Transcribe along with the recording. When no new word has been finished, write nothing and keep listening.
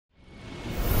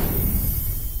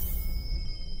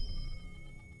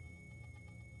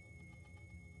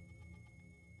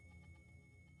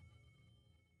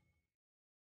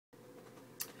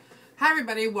Hi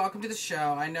everybody, welcome to the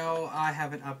show. I know I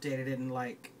haven't updated in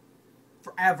like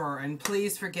forever, and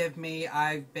please forgive me.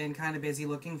 I've been kind of busy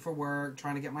looking for work,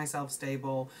 trying to get myself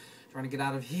stable, trying to get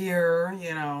out of here,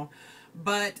 you know.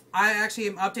 But I actually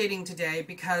am updating today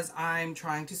because I'm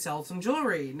trying to sell some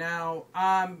jewelry. Now,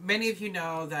 many of you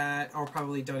know that, or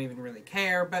probably don't even really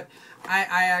care, but I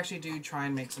actually do try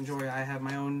and make some jewelry. I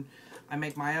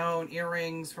make my own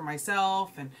earrings for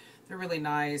myself, and they're really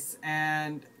nice.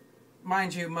 And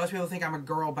mind you, most people think I'm a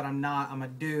girl, but I'm not. I'm a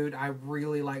dude. I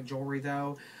really like jewelry,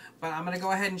 though. But I'm going to go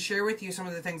ahead and share with you some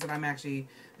of the things that I'm actually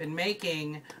been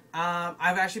making.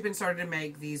 I've actually been starting to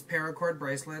make these paracord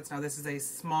bracelets. Now, this is a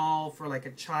small for like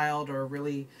a child or a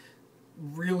really,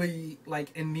 really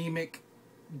like anemic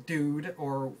dude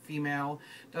or female.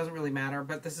 Doesn't really matter.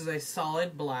 But this is a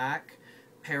solid black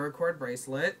paracord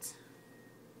bracelet.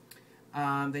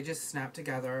 They just snap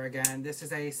together. Again, this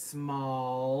is a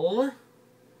small,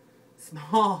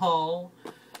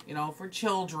 you know, for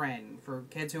children, for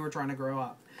kids who are trying to grow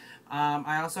up.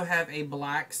 I also have a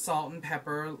black salt and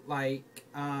pepper like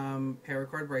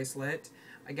paracord bracelet.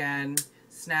 Again,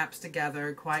 snaps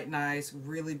together, quite nice,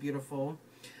 really beautiful.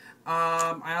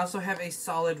 I also have a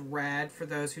solid red for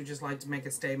those who just like to make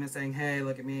a statement saying, hey,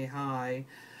 look at me, hi.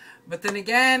 But then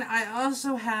again, I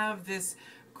also have this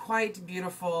quite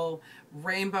beautiful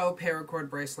rainbow paracord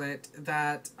bracelet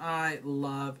that I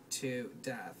love to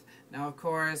death. Now, of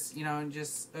course, you know,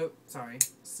 just,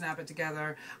 snap it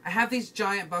together. I have these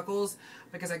giant buckles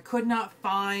because I could not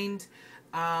find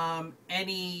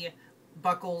any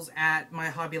buckles at my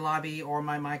Hobby Lobby or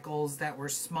my Michaels that were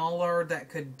smaller that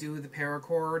could do the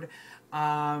paracord.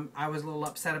 I was a little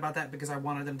upset about that because I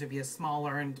wanted them to be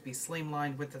smaller and to be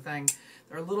slimlined with the thing.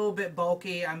 They're a little bit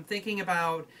bulky. I'm thinking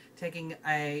about taking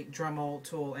a Dremel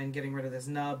tool and getting rid of this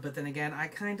nub, but then again, I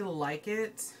kind of like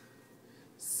it.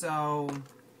 So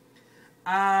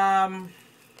I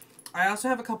also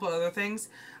have a couple other things.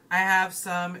 I have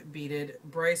some beaded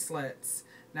bracelets.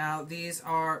 Now, these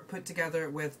are put together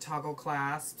with toggle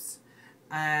clasps,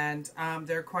 and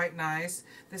they're quite nice.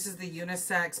 This is the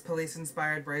unisex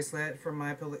police-inspired bracelet from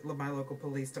my local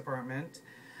police department.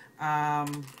 I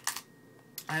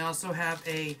also have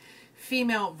a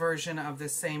female version of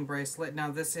this same bracelet.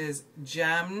 Now, this is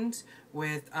gemmed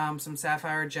with some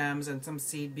sapphire gems and some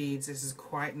seed beads. This is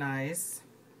quite nice.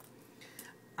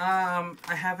 I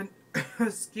have an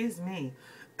excuse me.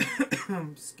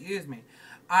 Excuse me.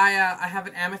 I have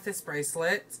an amethyst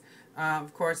bracelet.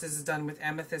 Of course, this is done with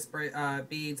amethyst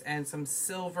beads and some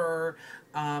silver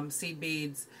seed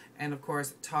beads, and of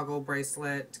course, toggle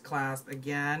bracelet clasp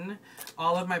again.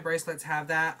 All of my bracelets have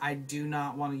that. I do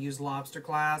not want to use lobster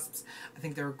clasps. I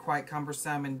think they're quite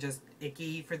cumbersome and just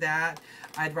icky for that.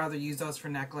 I'd rather use those for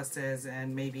necklaces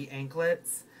and maybe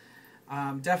anklets.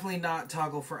 Definitely not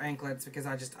toggle for anklets because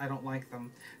I don't like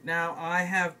them. Now, I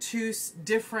have two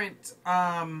different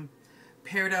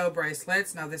peridot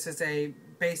bracelets. Now, this is a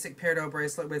basic peridot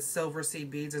bracelet with silver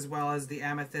seed beads as well as the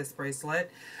amethyst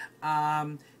bracelet.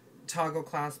 Toggle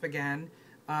clasp again.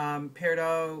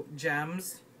 Peridot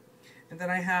gems. And then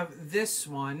I have this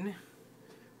one,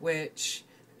 which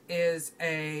is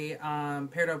a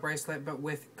peridot bracelet but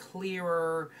with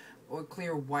clear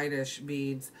whitish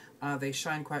beads. They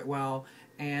shine quite well,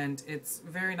 and it's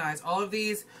very nice. All of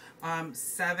these,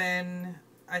 7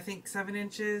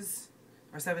 inches,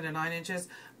 or 7 to 9 inches.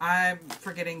 I'm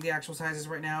forgetting the actual sizes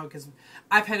right now because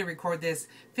I've had to record this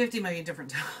 50 million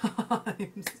different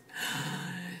times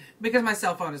because my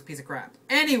cell phone is a piece of crap.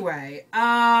 Anyway,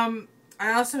 I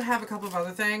also have a couple of other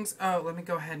things. Oh, let me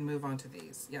go ahead and move on to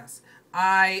these. Yes.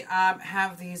 I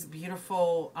have these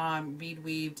beautiful bead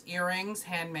weaved earrings,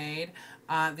 handmade.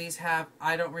 These have,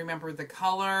 I don't remember the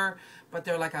color, but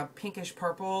they're like a pinkish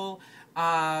purple,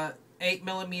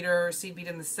 8mm seed bead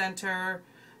in the center,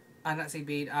 not seed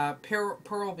bead,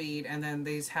 pearl bead, and then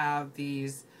these have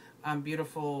these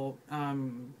beautiful,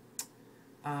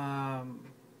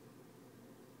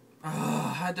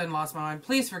 I done lost my mind.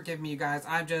 Please forgive me, you guys.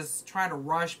 I'm just trying to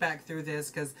rush back through this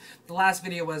because the last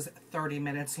video was 30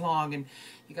 minutes long, and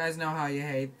you guys know how you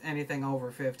hate anything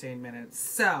over 15 minutes.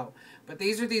 So, but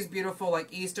these are these beautiful, like,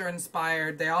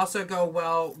 Easter-inspired. They also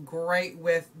go great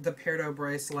with the peridot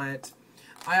bracelet.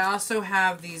 I also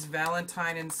have these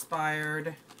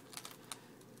Valentine-inspired,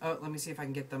 oh, let me see if I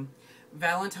can get them.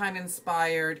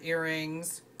 Valentine-inspired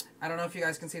earrings. I don't know if you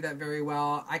guys can see that very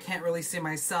well. I can't really see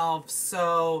myself,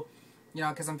 so, you know,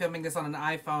 because I'm filming this on an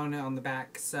iPhone on the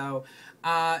back. So,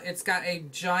 it's got a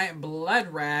giant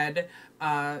blood red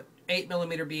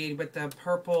 8mm bead with the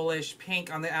purplish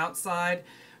pink on the outside.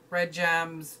 Red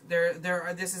gems.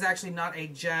 This is actually not a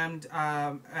gemmed,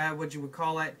 what you would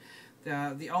call it.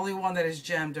 The only one that is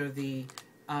gemmed are the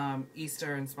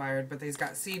Easter inspired, but they've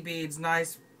got seed beads,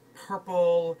 nice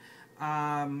purple,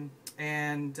 and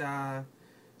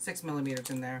 6mm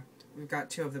in there. We've got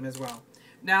 2 of them as well.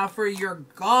 Now for your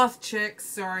goth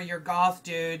chicks or your goth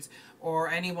dudes or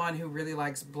anyone who really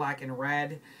likes black and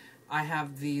red, I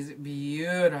have these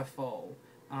beautiful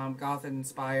goth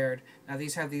inspired. Now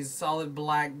these have these solid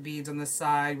black beads on the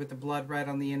side with the blood red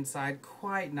on the inside.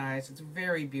 Quite nice. It's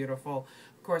very beautiful.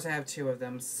 Of course I have 2 of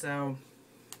them, so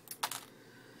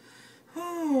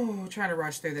trying to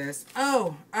rush through this.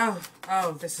 Oh,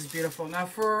 this is beautiful. Now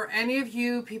for any of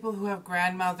you people who have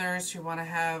grandmothers who want to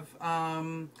have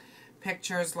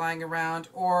pictures lying around,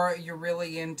 or you're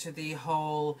really into the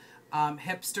whole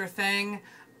hipster thing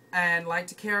and like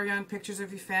to carry on pictures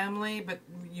of your family, but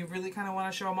you really kind of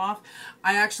want to show them off,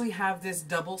 I actually have this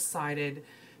double-sided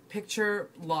picture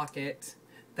locket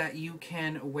that you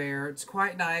can wear. It's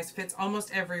quite nice, fits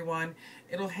almost everyone.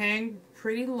 It'll hang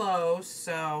pretty low,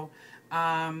 so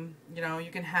you know,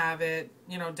 you can have it,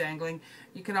 you know, dangling.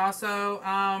 You can also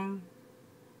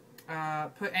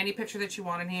put any picture that you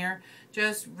want in here.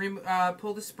 Just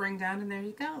pull the spring down and there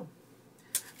you go.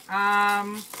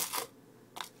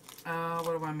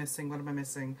 What am I missing? What am I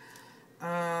missing?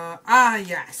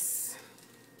 Yes.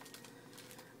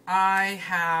 I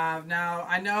have, now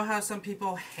I know how some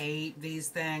people hate these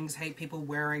things, hate people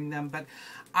wearing them, but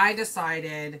I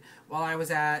decided while I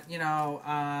was at, you know,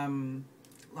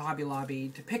 Hobby Lobby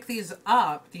to pick these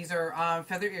up. These are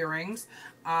feather earrings.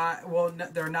 Well, no,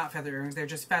 they're not feather earrings. They're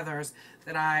just feathers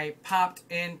that I popped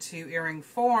into earring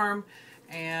form.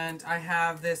 And I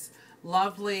have this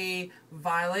lovely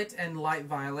violet and light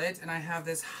violet. And I have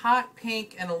this hot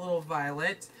pink and a little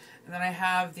violet. And then I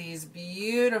have these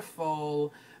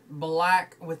beautiful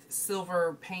black with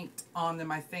silver paint on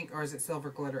them, I think. Or is it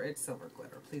silver glitter? It's silver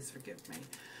glitter. Please forgive me.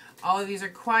 All of these are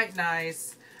quite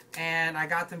nice. And I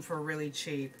got them for really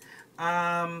cheap.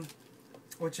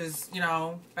 Which is, you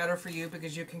know, better for you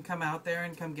because you can come out there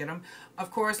and come get them.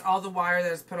 Of course, all the wire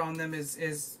that is put on them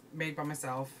is made by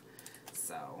myself.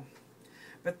 So,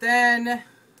 but then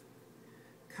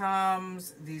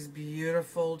comes these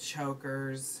beautiful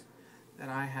chokers that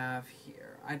I have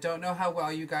here. I don't know how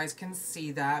well you guys can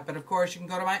see that, but of course you can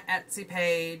go to my Etsy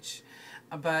page.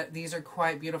 But these are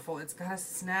quite beautiful. It's got a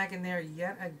snag in there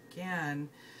yet again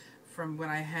from when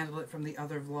I handled it from the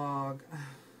other vlog.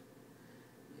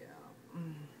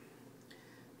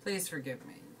 Please forgive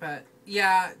me. But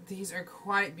yeah, these are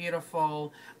quite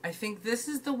beautiful. I think this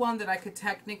is the one that I could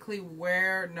technically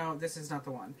wear. No, this is not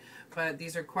the one. But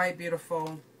these are quite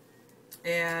beautiful.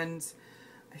 And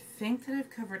I think that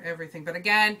I've covered everything. But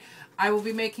again, I will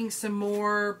be making some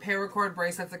more paracord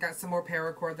bracelets. I got some more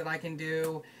paracord that I can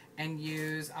do and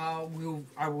use. I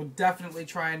will definitely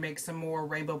try and make some more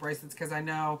rainbow bracelets because I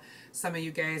know some of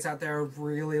you guys out there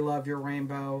really love your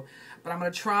rainbow. But I'm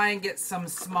going to try and get some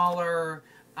smaller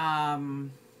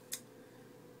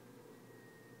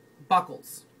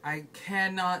buckles. I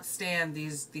cannot stand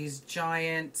these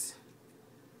giant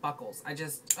buckles. I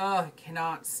just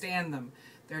cannot stand them.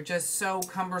 They're just so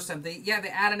cumbersome. They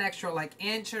add an extra like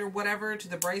inch or whatever to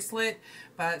the bracelet,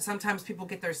 but sometimes people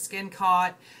get their skin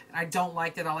caught, and I don't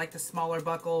like it. I like the smaller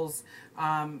buckles,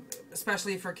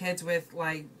 especially for kids with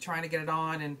like trying to get it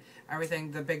on and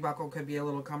everything. The big buckle could be a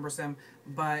little cumbersome,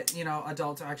 but you know,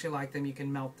 adults actually like them. You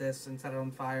can melt this and set it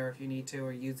on fire if you need to,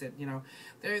 or use it. You know,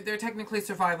 they're technically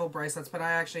survival bracelets, but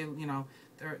I actually, you know,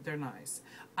 they're nice.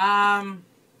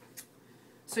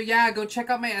 So yeah, go check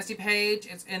out my Etsy page.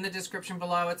 It's in the description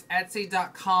below. It's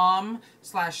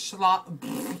etsy.com/slop.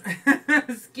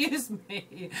 Excuse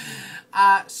me.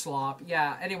 Slop.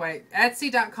 Yeah. Anyway,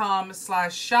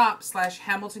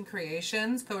 etsy.com/shop/Hamilton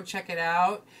Creations. Go check it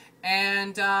out.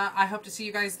 And I hope to see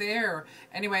you guys there.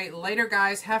 Anyway, later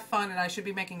guys, have fun. And I should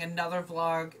be making another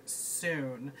vlog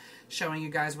soon showing you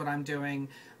guys what I'm doing.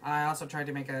 I also tried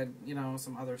to make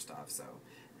some other stuff. So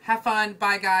have fun.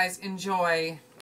 Bye guys. Enjoy.